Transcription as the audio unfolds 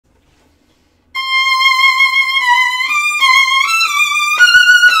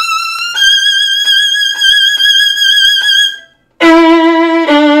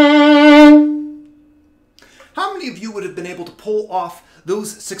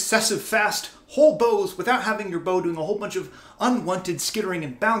successive fast whole bows without having your bow doing a whole bunch of unwanted skittering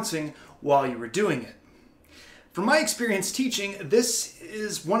and bouncing while you were doing it. From my experience teaching, this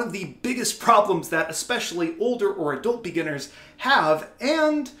is one of the biggest problems that especially older or adult beginners have,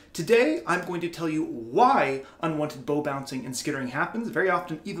 and today I'm going to tell you why unwanted bow bouncing and skittering happens, very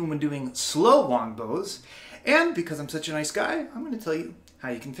often even when doing slow long bows, and because I'm such a nice guy, I'm going to tell you how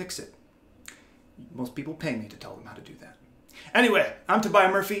you can fix it. Most people pay me to tell them how to do that. Anyway, I'm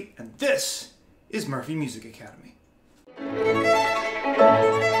Tobias Murphy, and this is Murphy Music Academy.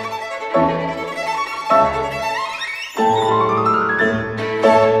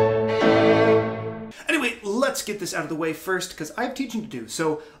 Anyway, let's get this out of the way first because I have teaching to do.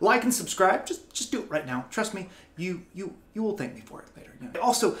 So like and subscribe, just do it right now. Trust me, you will thank me for it later.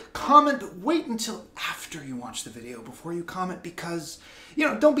 Also, comment, wait until after you watch the video before you comment because,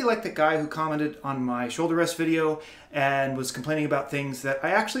 don't be like the guy who commented on my shoulder rest video and was complaining about things that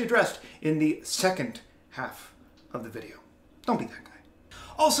I actually addressed in the second half of the video. Don't be that guy.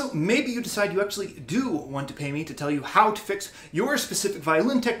 Also, maybe you decide you actually do want to pay me to tell you how to fix your specific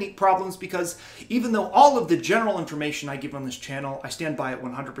violin technique problems because even though all of the general information I give on this channel, I stand by it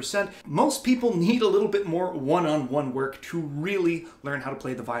 100%, most people need a little bit more one-on-one work to really learn how to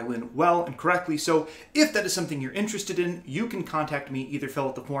play the violin well and correctly. So if that is something you're interested in, you can contact me, either fill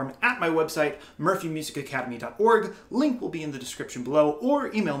out the form at my website, murphymusicacademy.org, link will be in the description below,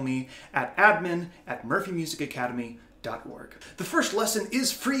 or email me at admin@murphymusicacademy.org. The first lesson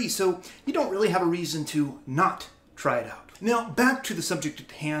is free, so you don't really have a reason to not try it out. Now, back to the subject at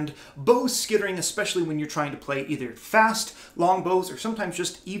hand, bow skittering, especially when you're trying to play either fast long bows or sometimes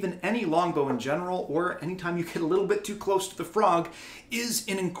just even any long bow in general, or anytime you get a little bit too close to the frog, is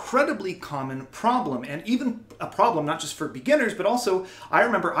an incredibly common problem, and even a problem not just for beginners, but also I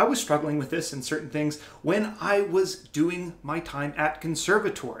remember I was struggling with this in certain things when I was doing my time at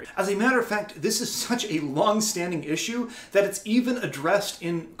conservatory. As a matter of fact, this is such a long-standing issue that it's even addressed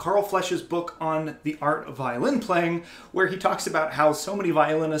in Carl Flesch's book on the art of violin playing, where he talks about how so many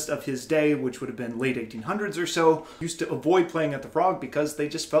violinists of his day, which would have been late 1800s or so, used to avoid playing at the frog because they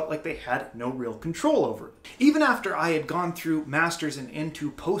just felt like they had no real control over it. Even after I had gone through master's and into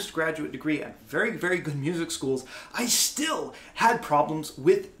postgraduate degree at very, very good music schools, I still had problems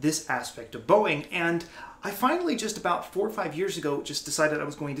with this aspect of bowing, and I finally, just about 4 or 5 years ago, just decided I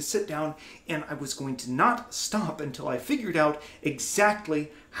was going to sit down and I was going to not stop until I figured out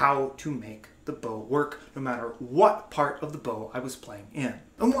exactly how to make the bow work, no matter what part of the bow I was playing in.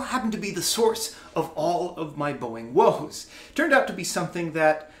 And what happened to be the source of all of my bowing woes turned out to be something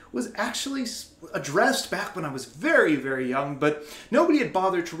that was actually addressed back when I was very, very young, but nobody had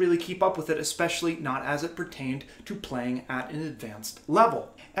bothered to really keep up with it, especially not as it pertained to playing at an advanced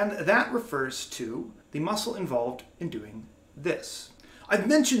level. And that refers to the muscle involved in doing this. I've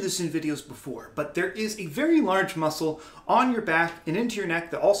mentioned this in videos before, but there is a very large muscle on your back and into your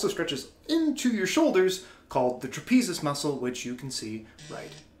neck that also stretches into your shoulders called the trapezius muscle, which you can see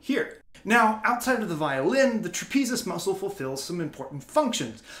right here. Now, outside of the violin, the trapezius muscle fulfills some important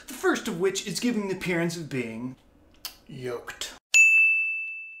functions, the first of which is giving the appearance of being yoked.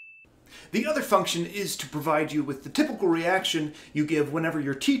 The other function is to provide you with the typical reaction you give whenever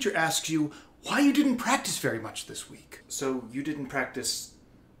your teacher asks you why you didn't practice very much this week. So you didn't practice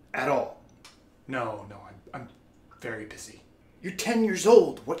at all? No, I'm very busy. You're 10 years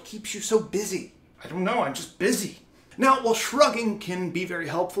old. What keeps you so busy? I don't know, I'm just busy. Now, while shrugging can be very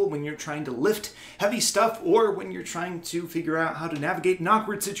helpful when you're trying to lift heavy stuff or when you're trying to figure out how to navigate an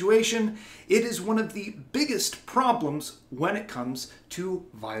awkward situation, it is one of the biggest problems when it comes to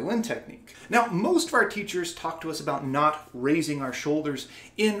violin technique. Now, most of our teachers talk to us about not raising our shoulders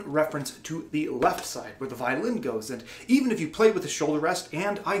in reference to the left side where the violin goes, and even if you play with a shoulder rest,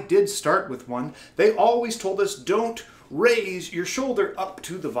 and I did start with one, they always told us don't raise your shoulder up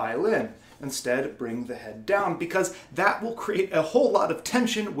to the violin. Instead, bring the head down because that will create a whole lot of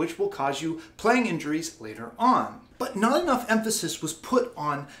tension which will cause you playing injuries later on. But not enough emphasis was put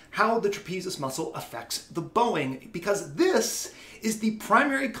on how the trapezius muscle affects the bowing because this is the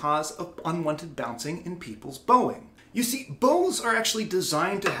primary cause of unwanted bouncing in people's bowing. You see, bows are actually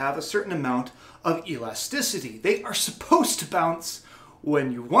designed to have a certain amount of elasticity. They are supposed to bounce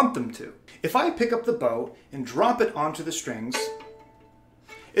when you want them to. If I pick up the bow and drop it onto the strings,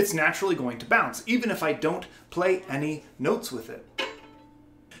 it's naturally going to bounce, even if I don't play any notes with it.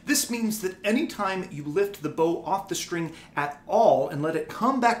 This means that anytime you lift the bow off the string at all and let it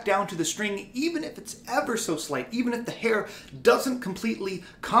come back down to the string, even if it's ever so slight, even if the hair doesn't completely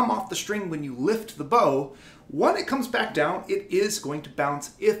come off the string when you lift the bow, when it comes back down, it is going to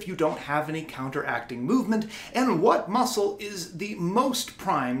bounce if you don't have any counteracting movement. And what muscle is the most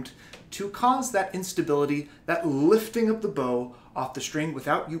primed to cause that instability, that lifting of the bow off the string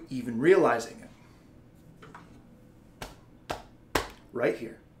without you even realizing it? Right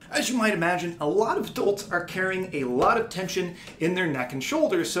here. As you might imagine, a lot of adults are carrying a lot of tension in their neck and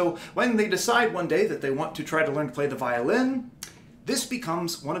shoulders, so when they decide one day that they want to try to learn to play the violin, this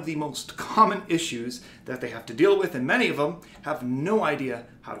becomes one of the most common issues that they have to deal with, and many of them have no idea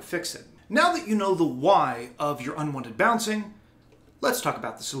how to fix it. Now that you know the why of your unwanted bouncing, let's talk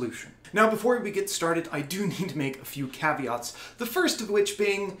about the solution. Now, before we get started, I do need to make a few caveats. The first of which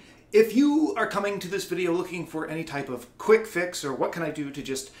being, if you are coming to this video looking for any type of quick fix or what can I do to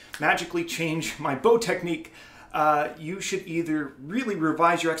just magically change my bow technique, you should either really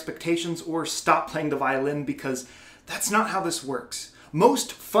revise your expectations or stop playing the violin, because that's not how this works.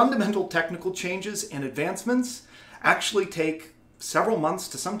 Most fundamental technical changes and advancements actually take several months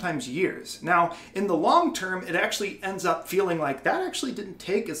to sometimes years. Now, in the long term, it actually ends up feeling like that actually didn't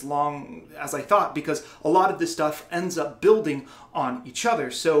take as long as I thought, because a lot of this stuff ends up building on each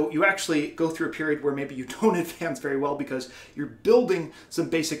other. So you actually go through a period where maybe you don't advance very well because you're building some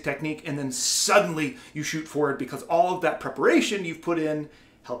basic technique, and then suddenly you shoot forward because all of that preparation you've put in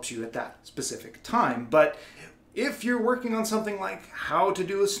helps you at that specific time. But if you're working on something like how to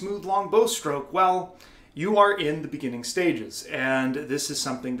do a smooth long bow stroke, well, you are in the beginning stages, and this is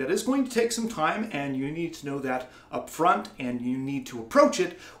something that is going to take some time, and you need to know that up front, and you need to approach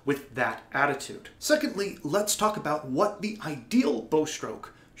it with that attitude. Secondly, let's talk about what the ideal bow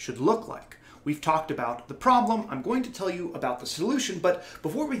stroke should look like. We've talked about the problem. I'm going to tell you about the solution, but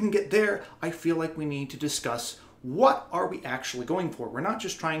before we can get there, I feel like we need to discuss what are we actually going for. We're not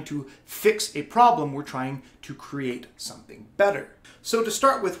just trying to fix a problem, we're trying to create something better. So to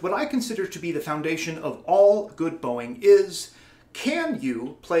start with, what I consider to be the foundation of all good bowing is, can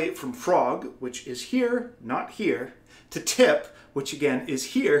you play from frog, which is here, not here, to tip, which again is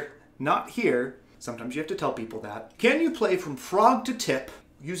here, not here. Sometimes you have to tell people that. Can you play from frog to tip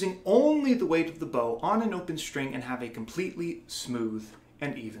using only the weight of the bow on an open string and have a completely smooth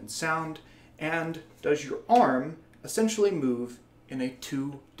and even sound? And does your arm essentially move in a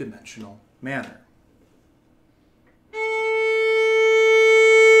two-dimensional manner?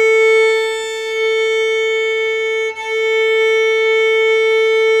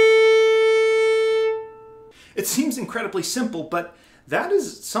 It seems incredibly simple, but that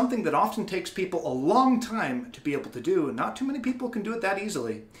is something that often takes people a long time to be able to do, and not too many people can do it that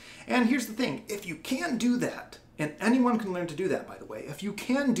easily. And here's the thing, if you can do that, and anyone can learn to do that, by the way, if you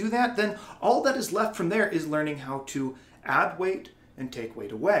can do that, then all that is left from there is learning how to add weight and take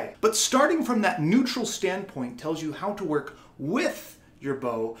weight away. But starting from that neutral standpoint tells you how to work with your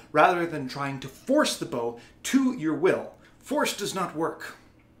bow rather than trying to force the bow to your will. Force does not work.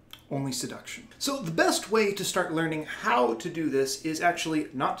 Only seduction. So the best way to start learning how to do this is actually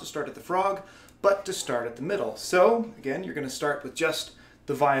not to start at the frog, but to start at the middle. So again, you're going to start with just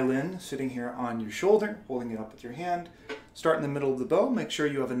the violin sitting here on your shoulder, holding it up with your hand. Start in the middle of the bow, make sure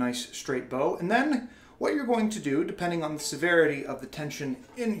you have a nice straight bow, and then what you're going to do, depending on the severity of the tension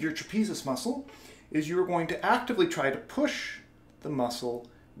in your trapezius muscle, is you're going to actively try to push the muscle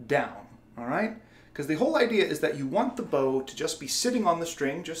down, all right? Because the whole idea is that you want the bow to just be sitting on the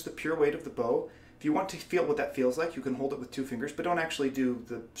string, just the pure weight of the bow. If you want to feel what that feels like, you can hold it with 2 fingers, but don't actually do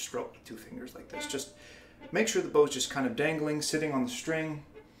the stroke with 2 fingers like this. Just make sure the bow's just kind of dangling, sitting on the string.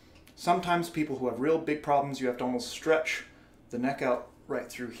 Sometimes people who have real big problems, you have to almost stretch the neck out right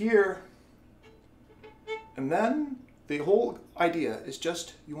through here. And then the whole idea is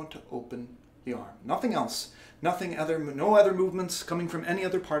just you want to open the arm. Nothing else. No other movements coming from any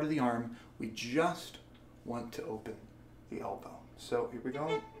other part of the arm. We just want to open the elbow. So here we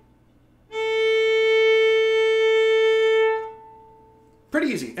go. Pretty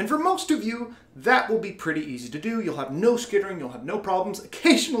easy. And for most of you, that will be pretty easy to do. You'll have no skittering, you'll have no problems.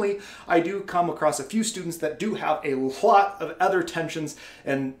 Occasionally, I do come across a few students that do have a lot of other tensions,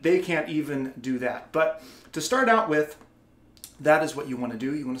 and they can't even do that. But to start out with, that is what you want to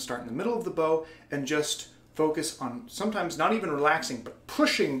do. You want to start in the middle of the bow and just focus on sometimes not even relaxing, but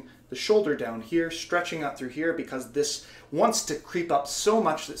pushing the shoulder down here, stretching out through here, because this wants to creep up so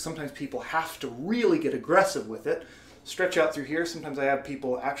much that sometimes people have to really get aggressive with it. Stretch out through here. Sometimes I have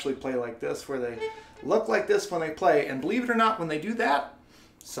people actually play like this, where they look like this when they play, and believe it or not, when they do that,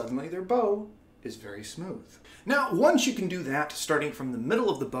 suddenly their bow is very smooth. Now, once you can do that, starting from the middle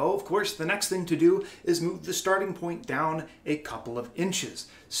of the bow, of course, the next thing to do is move the starting point down a couple of inches.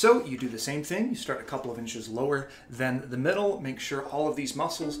 So you do the same thing. You start a couple of inches lower than the middle. Make sure all of these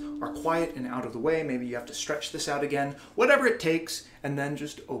muscles are quiet and out of the way. Maybe you have to stretch this out again, whatever it takes, and then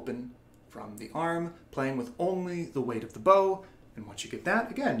just open from the arm, playing with only the weight of the bow. And once you get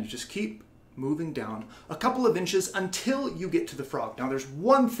that, again, you just keep moving down a couple of inches until you get to the frog. Now there's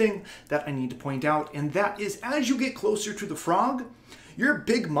one thing that I need to point out, and that is as you get closer to the frog, your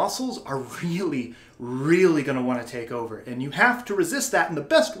big muscles are really going to want to take over, and you have to resist that, and the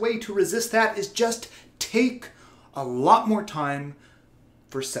best way to resist that is just take a lot more time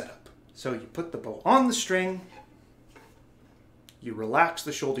for setup. So you put the bow on the string, you relax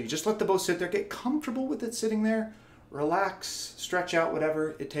the shoulder, you just let the bow sit there, get comfortable with it sitting there, relax, stretch out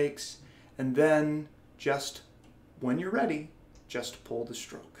whatever it takes, and then just, when you're ready, just pull the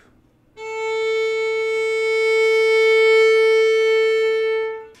stroke.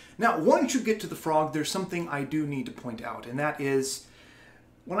 Now, once you get to the frog, there's something I do need to point out, and that is,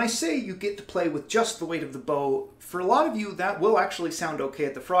 when I say you get to play with just the weight of the bow, for a lot of you that will actually sound okay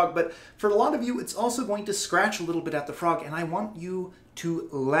at the frog, but for a lot of you it's also going to scratch a little bit at the frog, and I want you to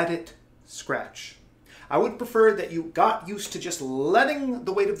let it scratch. I would prefer that you got used to just letting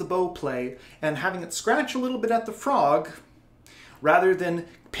the weight of the bow play and having it scratch a little bit at the frog rather than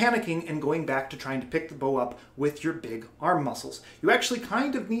panicking and going back to trying to pick the bow up with your big arm muscles. You actually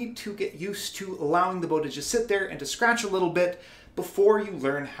kind of need to get used to allowing the bow to just sit there and to scratch a little bit before you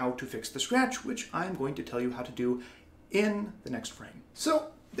learn how to fix the scratch, which I'm going to tell you how to do in the next frame. So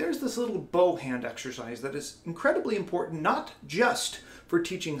there's this little bow hand exercise that is incredibly important, not just for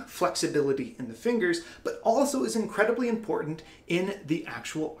teaching flexibility in the fingers, but also is incredibly important in the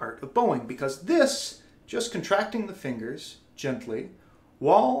actual art of bowing, because this, just contracting the fingers gently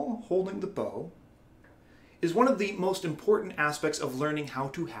while holding the bow, is one of the most important aspects of learning how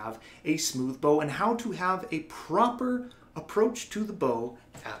to have a smooth bow and how to have a proper approach to the bow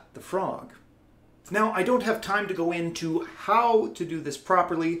at the frog. Now, I don't have time to go into how to do this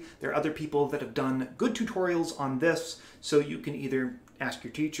properly. There are other people that have done good tutorials on this, so you can either ask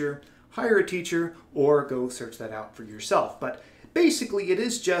your teacher, hire a teacher, or go search that out for yourself. But basically, it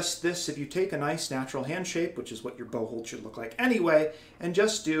is just this. If you take a nice natural hand shape, which is what your bow hold should look like anyway, and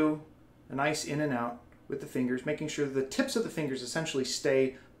just do a nice in and out with the fingers, making sure that the tips of the fingers essentially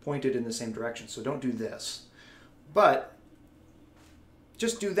stay pointed in the same direction. So don't do this, but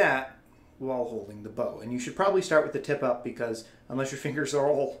just do that while holding the bow. And you should probably start with the tip up, because unless your fingers are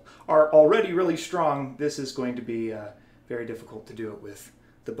already really strong, this is going to be very difficult to do it with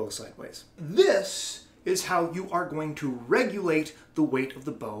the bow sideways. This is how you are going to regulate the weight of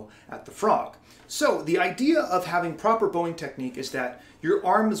the bow at the frog. So the idea of having proper bowing technique is that your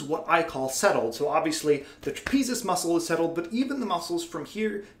arm is what I call settled. So obviously the trapezius muscle is settled, but even the muscles from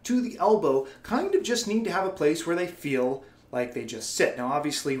here to the elbow kind of just need to have a place where they feel like they just sit. Now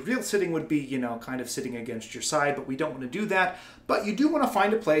obviously real sitting would be, you know, kind of sitting against your side, but we don't want to do that. But you do want to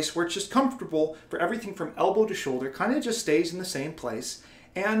find a place where it's just comfortable for everything from elbow to shoulder, kind of just stays in the same place,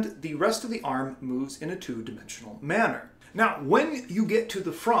 and the rest of the arm moves in a two-dimensional manner. Now when you get to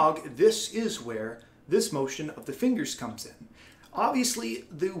the frog, this is where this motion of the fingers comes in. Obviously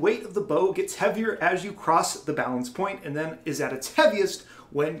the weight of the bow gets heavier as you cross the balance point, and then is at its heaviest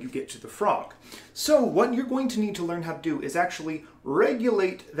when you get to the frog. So what you're going to need to learn how to do is actually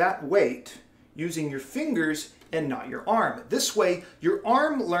regulate that weight using your fingers and not your arm. This way, your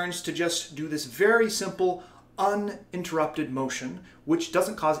arm learns to just do this very simple, uninterrupted motion, which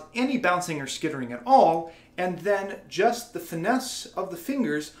doesn't cause any bouncing or skittering at all, and then just the finesse of the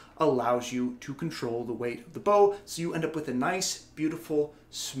fingers allows you to control the weight of the bow, so you end up with a nice, beautiful,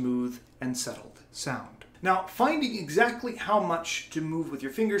 smooth, and settled sound. Now, finding exactly how much to move with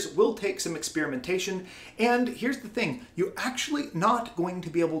your fingers will take some experimentation, and here's the thing, you're actually not going to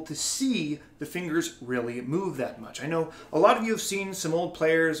be able to see the fingers really move that much. I know a lot of you have seen some old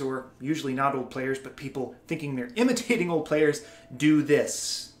players, or usually not old players, but people thinking they're imitating old players, do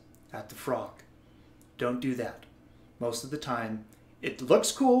this at the frog. Don't do that. Most of the time, it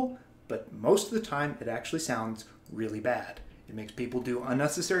looks cool, but most of the time it actually sounds really bad. It makes people do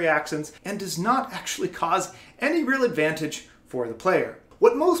unnecessary accents and does not actually cause any real advantage for the player.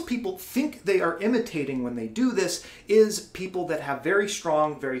 What most people think they are imitating when they do this is people that have very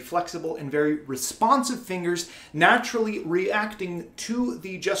strong, very flexible, and very responsive fingers naturally reacting to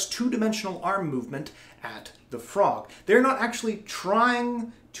the just two-dimensional arm movement at the frog. They're not actually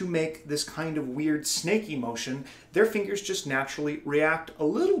trying to make this kind of weird snaky motion. Their fingers just naturally react a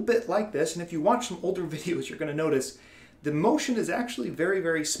little bit like this, and if you watch some older videos, you're going to notice the motion is actually very,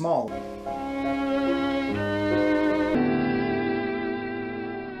 very small.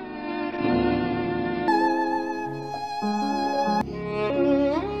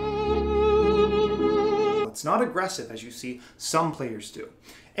 It's not aggressive as you see some players do.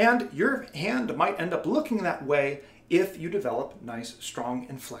 And your hand might end up looking that way if you develop nice, strong,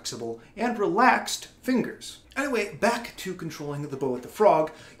 and flexible, and relaxed fingers. Anyway, back to controlling the bow with the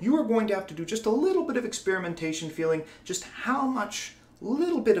frog, you are going to have to do just a little bit of experimentation, feeling just how much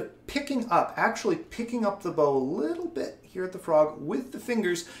little bit of picking up, actually picking up the bow a little bit here at the frog with the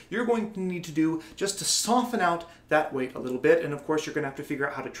fingers, you're going to need to do just to soften out that weight a little bit. And of course, you're going to have to figure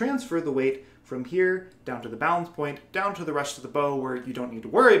out how to transfer the weight from here down to the balance point, down to the rest of the bow where you don't need to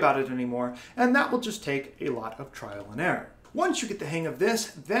worry about it anymore. And that will just take a lot of trial and error. Once you get the hang of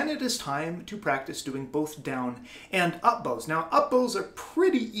this, then it is time to practice doing both down and up bows. Now, up bows are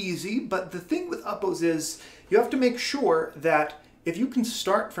pretty easy, but the thing with up bows is you have to make sure that if you can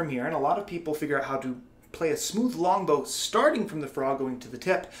start from here, and a lot of people figure out how to play a smooth long bow starting from the frog going to the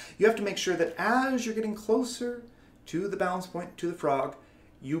tip, you have to make sure that as you're getting closer to the balance point, to the frog,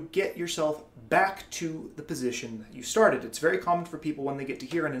 you get yourself back to the position that you started. It's very common for people when they get to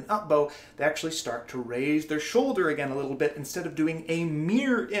here in an up bow, they actually start to raise their shoulder again a little bit instead of doing a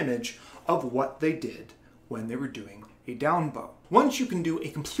mirror image of what they did when they were doing a down bow. Once you can do a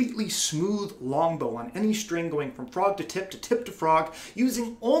completely smooth long bow on any string going from frog to tip to frog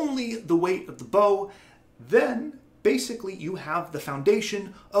using only the weight of the bow, then basically you have the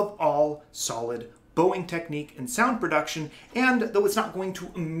foundation of all solid bowing technique and sound production. And though it's not going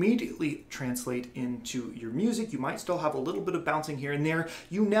to immediately translate into your music, you might still have a little bit of bouncing here and there,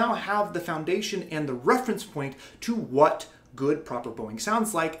 you now have the foundation and the reference point to what good proper bowing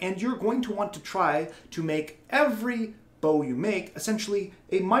sounds like, and you're going to want to try to make every bow you make essentially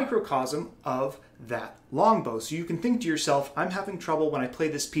a microcosm of that long bow. So you can think to yourself, I'm having trouble when I play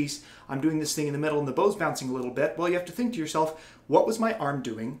this piece, I'm doing this thing in the middle and the bow's bouncing a little bit. Well, you have to think to yourself, what was my arm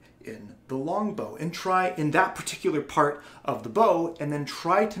doing in the long bow? And try in that particular part of the bow, and then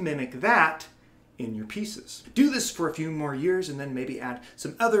try to mimic that in your pieces. Do this for a few more years and then maybe add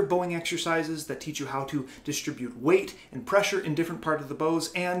some other bowing exercises that teach you how to distribute weight and pressure in different parts of the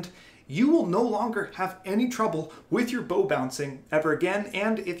bows, and you will no longer have any trouble with your bow bouncing ever again.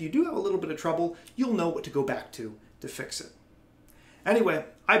 And if you do have a little bit of trouble, you'll know what to go back to fix it. Anyway,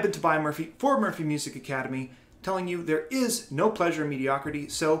 I've been Tobias Murphy for Murphy Music Academy, telling you there is no pleasure in mediocrity,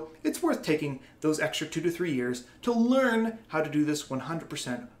 so it's worth taking those extra 2 to 3 years to learn how to do this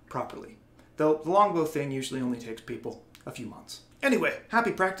 100% properly. Though the longbow thing usually only takes people a few months. Anyway,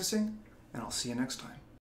 happy practicing, and I'll see you next time.